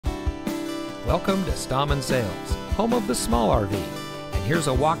Welcome to Stahmann Sales, home of the small RV. And here's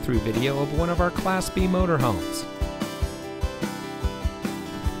a walkthrough video of one of our Class B motorhomes.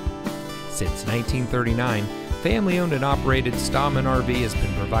 Since 1939, family-owned and operated Stahmann RV has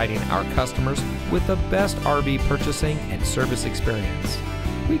been providing our customers with the best RV purchasing and service experience.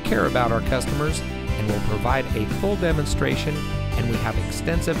 We care about our customers and will provide a full demonstration, and we have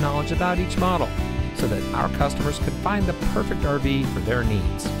extensive knowledge about each model so that our customers can find the perfect RV for their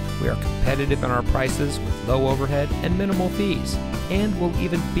needs. We are competitive in our prices with low overhead and minimal fees, and will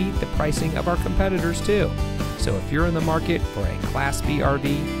even beat the pricing of our competitors too. So if you're in the market for a Class B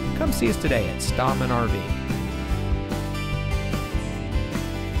RV, come see us today at Stahmann RV.